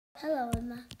Hello,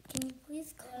 Emma. Can you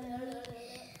please call me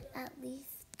at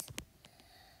least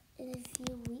in a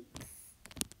few weeks?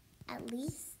 At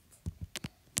least.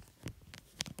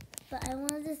 But I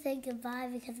wanted to say goodbye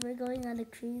because we're going on a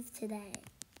cruise today.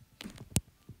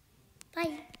 Bye.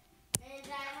 And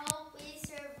I hope we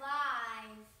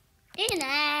survive.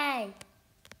 Renee!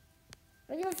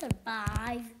 We're going to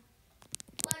survive.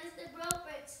 What if the boat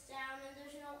breaks down and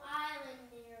there's no island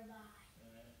nearby?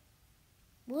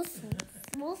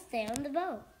 We'll stay on the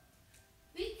boat.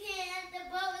 We can't. The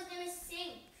boat is going to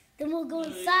sink. Then we'll go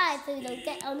inside so we don't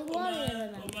get any water in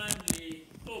the mouth.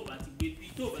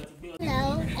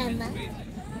 Hello, Emma.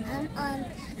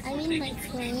 I'm in my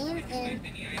plane and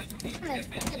my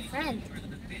good friend.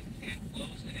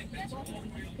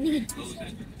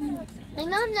 My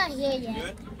mom's not here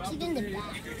yet. She's in the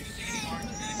back.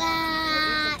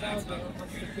 But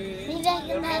maybe I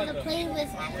can have a play it with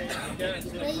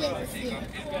you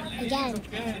again.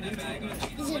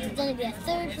 This is going to be a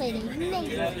third play date.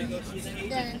 Maybe.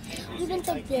 We've been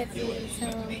so busy, so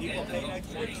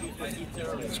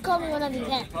just call me whenever you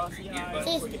can.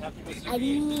 Seriously, I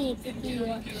need to see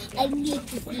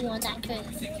you on that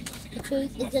cruise. The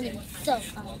cruise is going to be so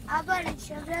fun. How about a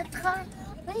Chevrolet?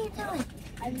 What are you doing?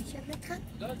 Are you Chevrolet?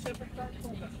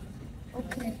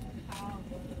 Okay.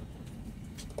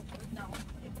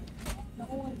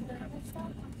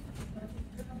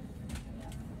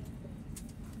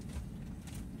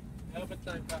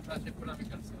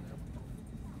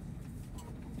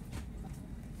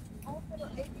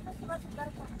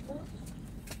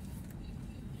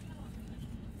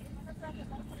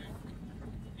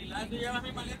 ¿Y la tú llevas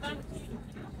mi maleta?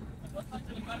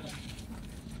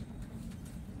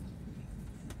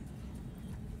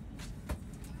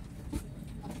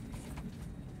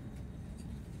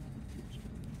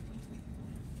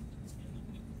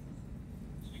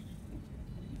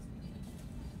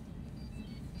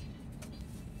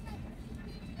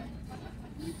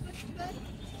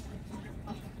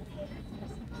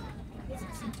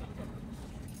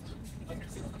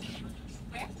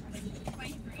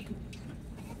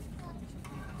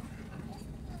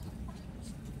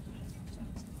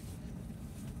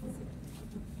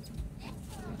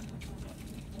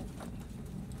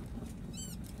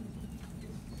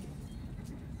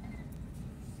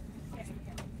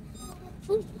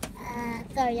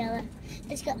 Sorry, Ella. I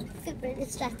just got super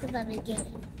distracted by my game.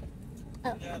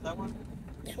 Oh. Yeah, that one.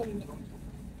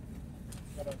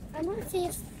 I want to see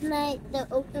if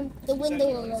the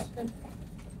window will open.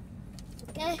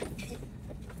 Okay?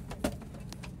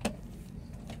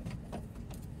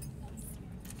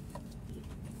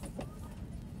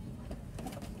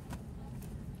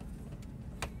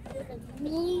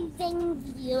 Amazing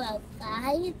view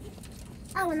outside.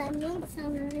 Oh, and I made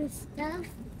some new stuff.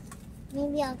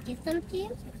 Maybe I'll get them to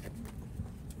you.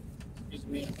 Excuse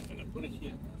me, I'm gonna put it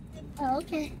here. Oh,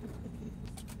 okay.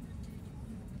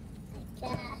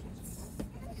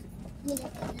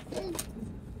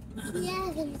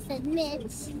 Yeah, he said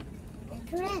Mitch.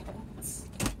 Correct.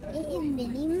 It is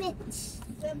Mini Mitch.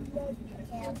 Yeah,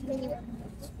 Mini Mitch.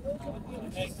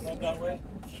 Hey, go that way.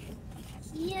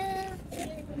 Yeah.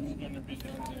 You're gonna be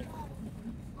down there.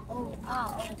 Oh,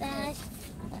 gosh.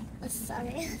 Oh,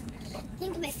 sorry. I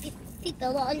think my feet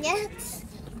are on yet.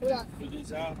 Hold on. Put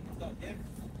these out. Stop there.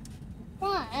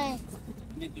 Why?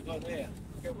 You need to go there.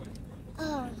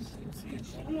 Oh.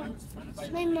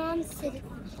 My mom said.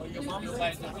 Oh, your mom's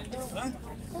by the window, huh?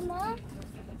 My mom?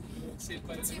 Sit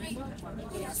by the window?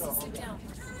 Yes, sit down.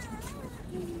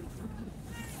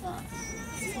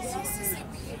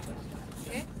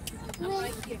 Okay? I'm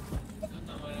right here.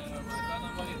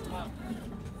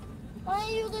 Why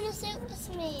are you gonna sit with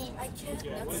me? I can't.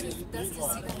 That's the seat I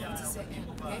want to sit in.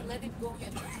 Okay? Let it go in.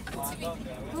 Keep it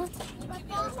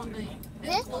on from the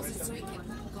close it so we can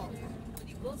go. When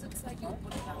it goes inside, you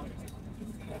open it out.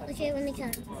 Okay, when they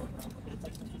come.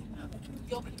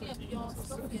 You open your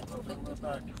stuff in.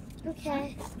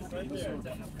 Okay. Right there.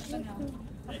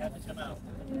 They have to come out.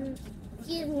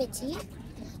 Here's Mitchie.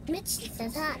 Mitch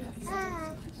says hi.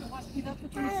 Hi.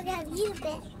 How have you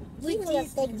been? You look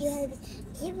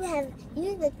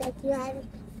like you had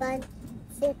fun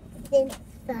since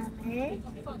summer.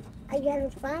 Are you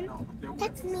having fun?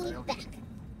 Text me back.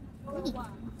 Please,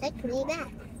 text me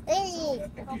back. Hey.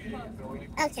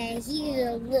 Okay, he's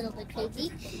a little bit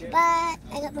crazy, but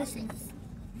I got more things.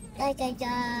 Like I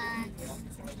got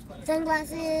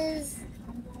sunglasses.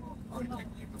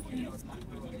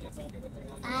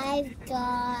 I've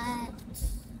got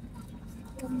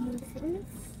more things.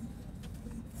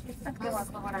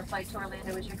 Welcome on our flight to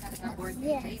Orlando as you're coming on board.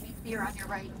 Yeah. ABC, you're on your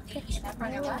right, and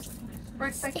on your left. We're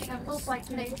expecting a full flight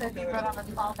today, so if you brought on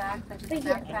a small bag, such as a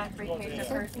backpack, briefcase,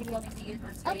 or purse, you will need to use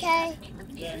the space Okay. to meet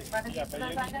the seats. Run into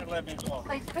those items.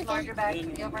 Place your larger bags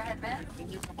in the overhead bin.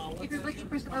 If you're looking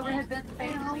for some overhead bin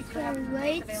space, we do have some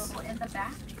space available in the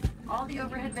back. All the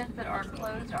overhead bins that are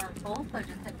closed are full, so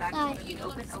just head back to the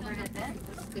open overhead bin.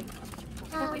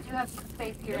 So we do have some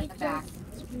space here in the back.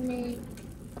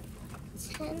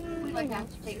 We'd like to have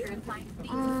to take your assigned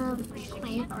seat.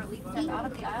 Or at least step out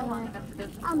of the aisle long enough for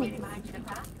those people waiting behind you to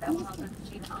pass. That will help us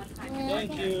achieve an on-time.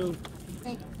 Thank you.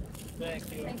 Thank you.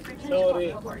 Thank you. Thanks for Sorry.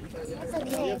 It's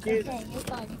okay, it's okay. You're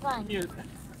fine, you're fine. Here.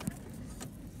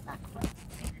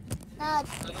 No,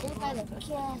 it's fine.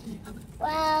 Okay.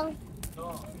 Well,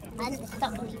 I'm gonna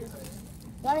stop with you. You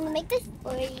want me to make this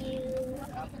for you?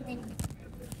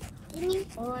 Give me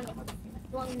or you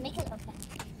want me to make it? Okay.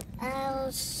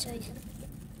 I'll show you something.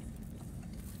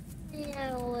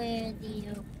 Now where the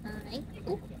opening.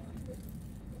 Ooh.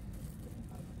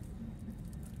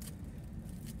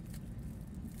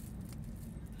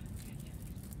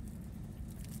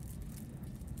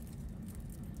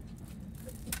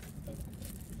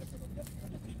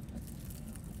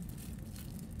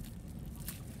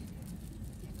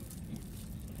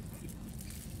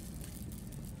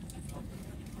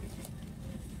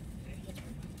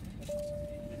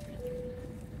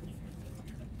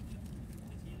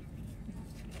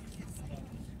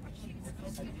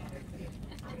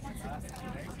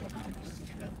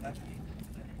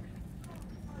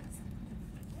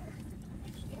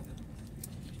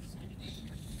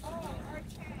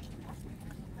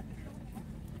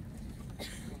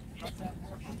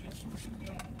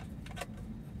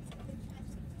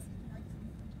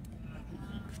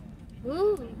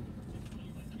 Ooh.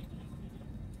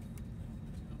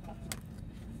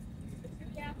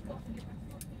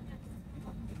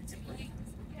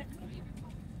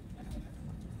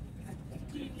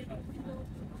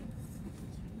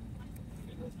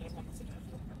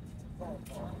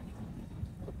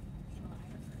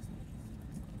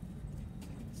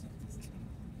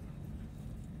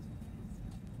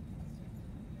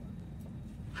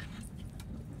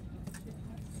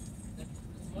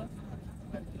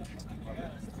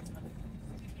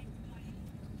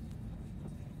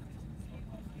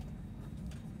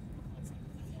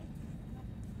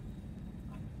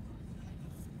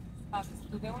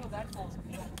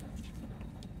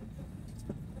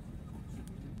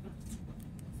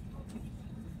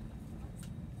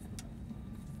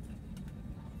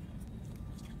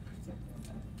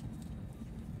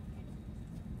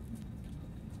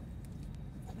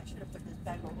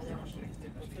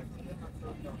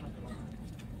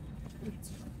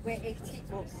 We're 18.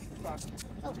 Oh.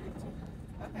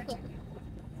 Yeah.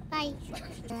 Bye.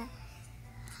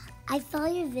 I saw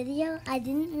your video. I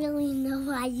didn't really know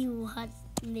why you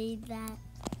made that.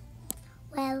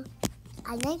 Well,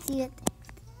 I might see it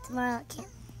tomorrow at camp.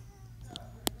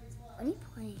 What are you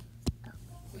playing?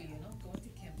 Well, you're not going to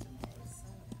camp tomorrow, so.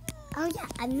 Oh yeah,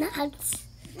 I'm not.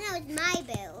 No, it's my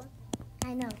bill.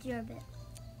 I know, it's your bit.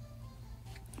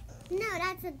 No,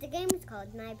 that's what the game is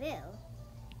called, My Bill.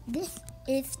 This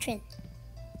is Trent.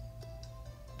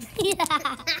 Yeah.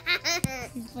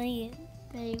 He's playing it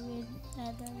very weird.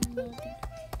 I don't know.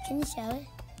 Can you show it?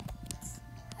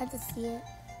 I have to see it.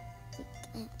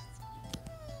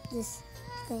 This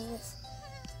thing is.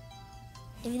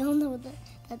 If you don't know what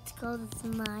that's called, it's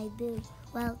my bill.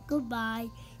 Well, goodbye.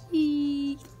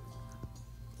 Here.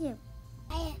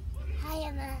 Hi,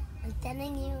 Emma. I'm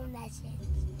sending you a message.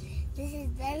 This is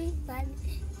very fun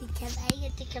because I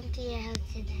get to come to your house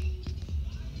today.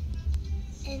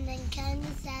 And I'm kind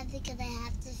of sad because I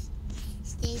have to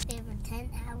stay there for 10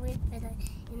 hours, and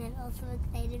I'm also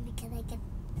excited because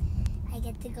I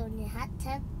get to go in your hot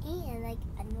tub and like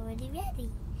I'm already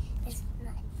ready. It's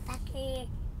my soccer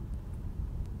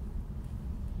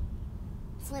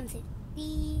swimsuit.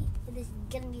 This is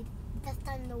gonna be the best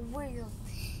time in the world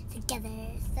together.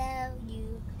 So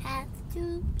you have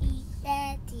to be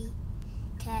ready,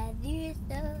 'cause you're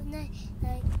so nice.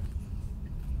 Like,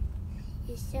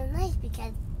 you're so nice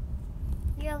because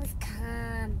you're always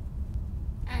calm.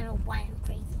 I don't know why I'm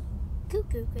crazy.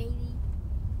 Cuckoo crazy.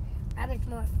 Robert's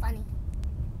more funny.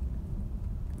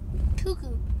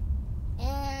 Cuckoo.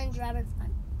 And Robert's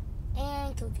fun.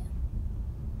 And cuckoo.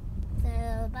 So,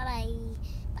 bye-bye.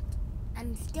 But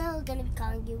I'm still gonna be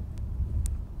calling you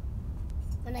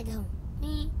when I go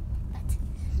home. But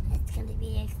it's gonna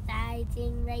be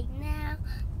exciting right now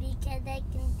because I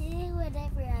can do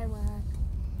whatever I want.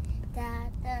 Da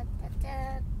da da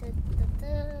da da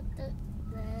da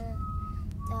da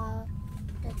da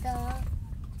da da.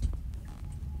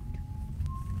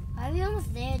 Are we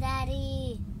almost there,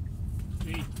 Daddy?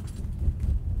 Hey.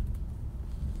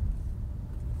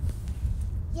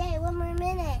 one more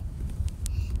minute.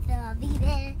 So I'll be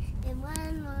there in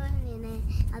one more minute.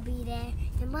 I'll be there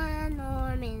in one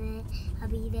more minute. I'll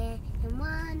be there in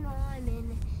one more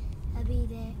minute. I'll be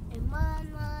there in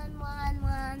one more minute.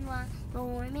 One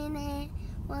more minute.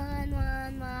 One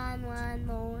more minute.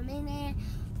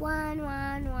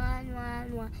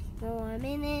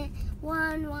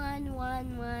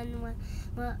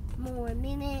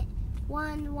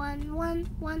 One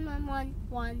more minute.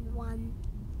 One.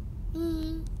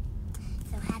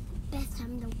 So have the best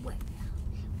time in the world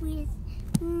with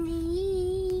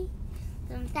me.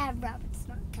 That Robert's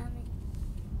not coming.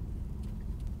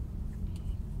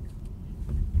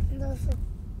 And I was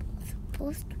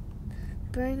supposed to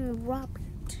bring Robert.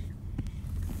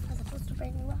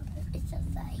 It's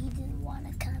just that he didn't want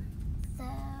to come. So,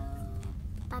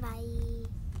 bye-bye.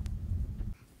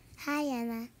 Hi,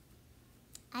 Anna.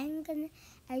 I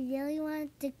really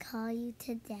wanted to call you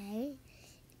today.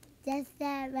 Just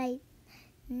that right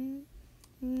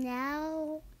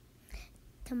now,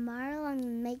 tomorrow I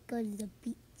might go to the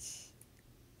beach.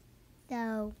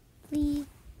 So, please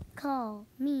call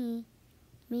me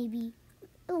maybe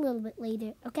a little bit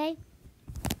later, okay?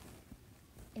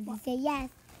 If you say yes,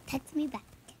 text me back.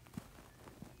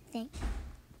 Thanks.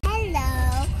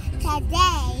 Hello.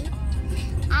 Today,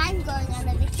 I'm going on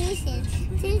a vacation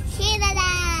to Canada.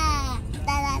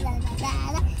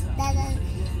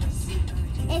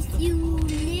 If you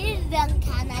live in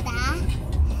Canada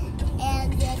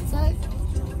and you're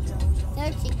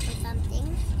searching for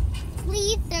something,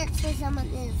 please search for someone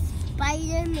in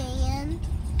Spider-Man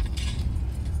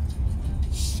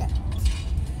shirt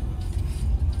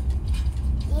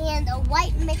and a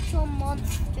white Mitchell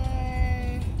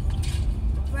monster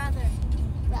brother,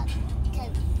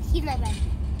 because he's my brother.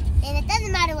 And it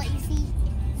doesn't matter what you see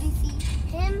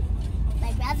him,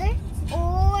 my brother,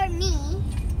 or me,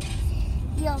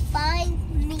 you'll find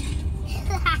me.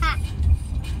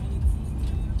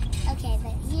 Okay,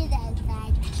 but here's the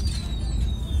outside.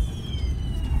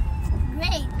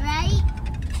 Great, right?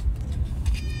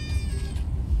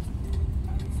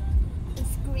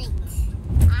 It's great.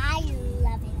 I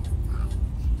love it outside.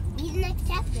 Read the next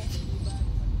chapter.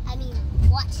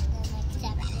 Watch the next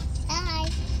chapter. Bye.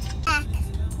 Back.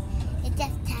 It's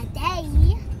just today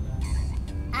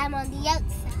I'm on the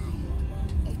outside.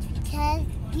 It's because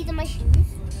these are my shoes.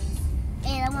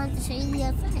 And I wanted to show you the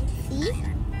outside. See?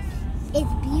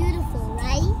 It's beautiful,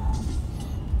 right?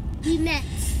 We met.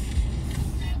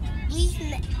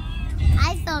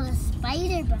 I saw the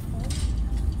spider before.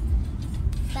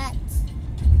 But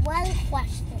one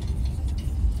question.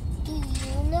 Do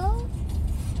you know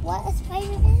what a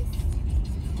spider is?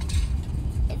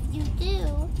 If you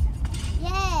do,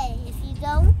 yay. If you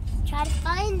don't, try to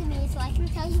find me so I can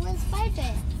tell you what a spider is.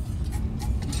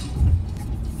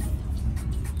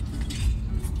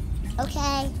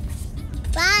 Okay.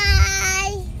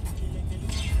 Bye.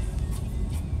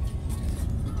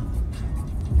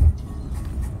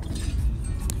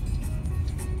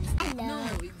 Hello.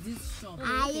 I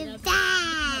am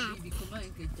back.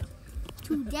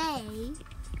 Today,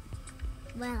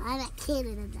 well, I'm at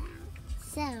Canada now.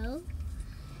 So,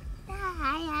 I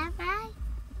have my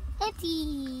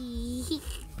empty.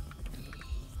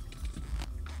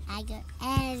 I go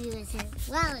everywhere as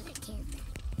well as I can.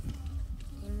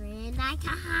 And we're in my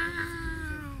car.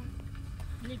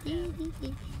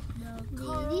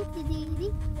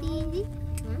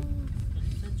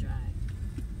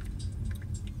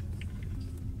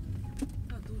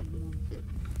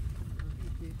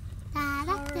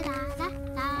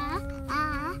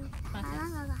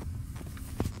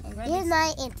 And here's my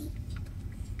auntie.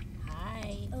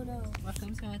 Hi. Oh no.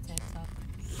 Welcome to our TED Talk.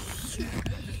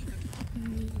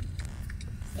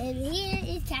 And here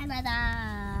is Canada.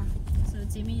 So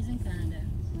Timi is in Canada.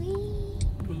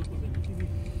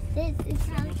 This is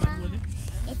Canada.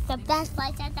 It's the best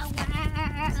place in the So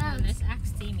world. let's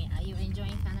ask Timi, are you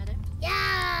enjoying Canada?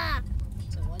 Yeah.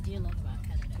 So what do you love about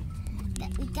Canada?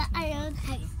 That we got our own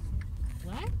house.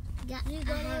 What? We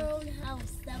got our own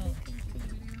house that we can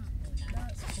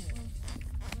That's cool.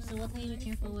 So what are you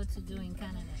looking forward to do in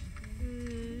Canada?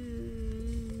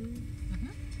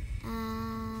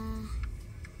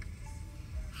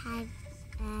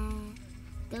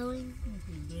 Going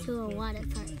to a water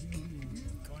park. Going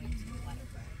to the water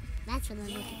park. That's what I'm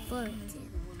looking forward to.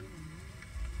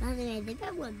 By the way, they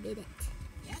got 1 minute.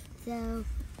 Yeah. So,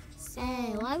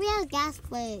 hey, why we have a gas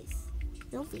place? We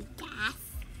don't need gas.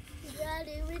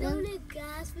 Daddy, we don't need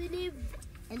gas, we need...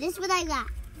 And this is what I got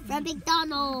from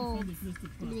McDonald's.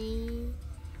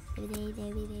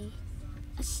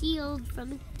 A shield from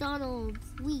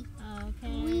McDonald's.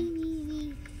 Okay.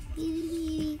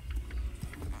 Wee.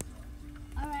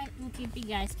 Alright, Keep you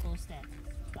guys posted.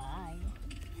 Bye.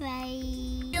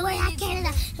 Bye. We're at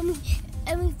Canada,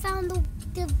 and we found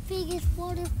the biggest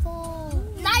waterfall.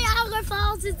 Niagara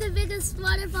Falls is the biggest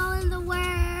waterfall in the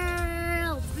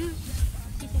world.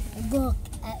 Look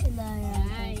at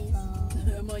Niagara Falls.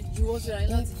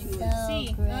 It's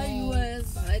so great.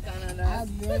 US, hi Canada.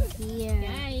 I'll live here.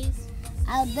 Guys.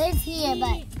 I'll live here,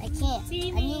 but I can't. I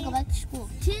need to go back to school.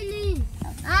 Timi.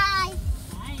 Hi.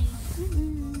 Hi.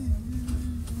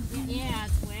 Yeah,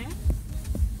 where?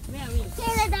 Where are we?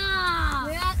 Canada.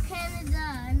 We're at Canada,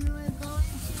 and we're going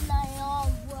to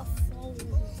Niagara Falls.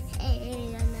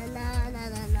 Hey, na na na na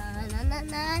na na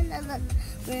na na na.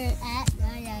 We're at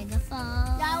Niagara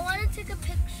Falls. Yeah, I want to take a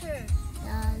picture,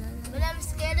 Na, na, na. but I'm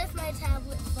scared if my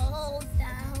tablet falls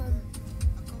down.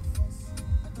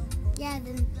 Yeah,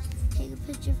 then take a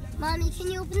picture. Mommy, can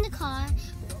you open the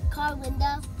car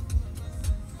window?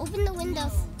 Open the window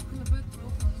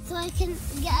so I can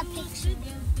get a picture.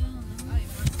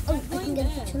 Oh, I can get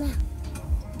a picture now.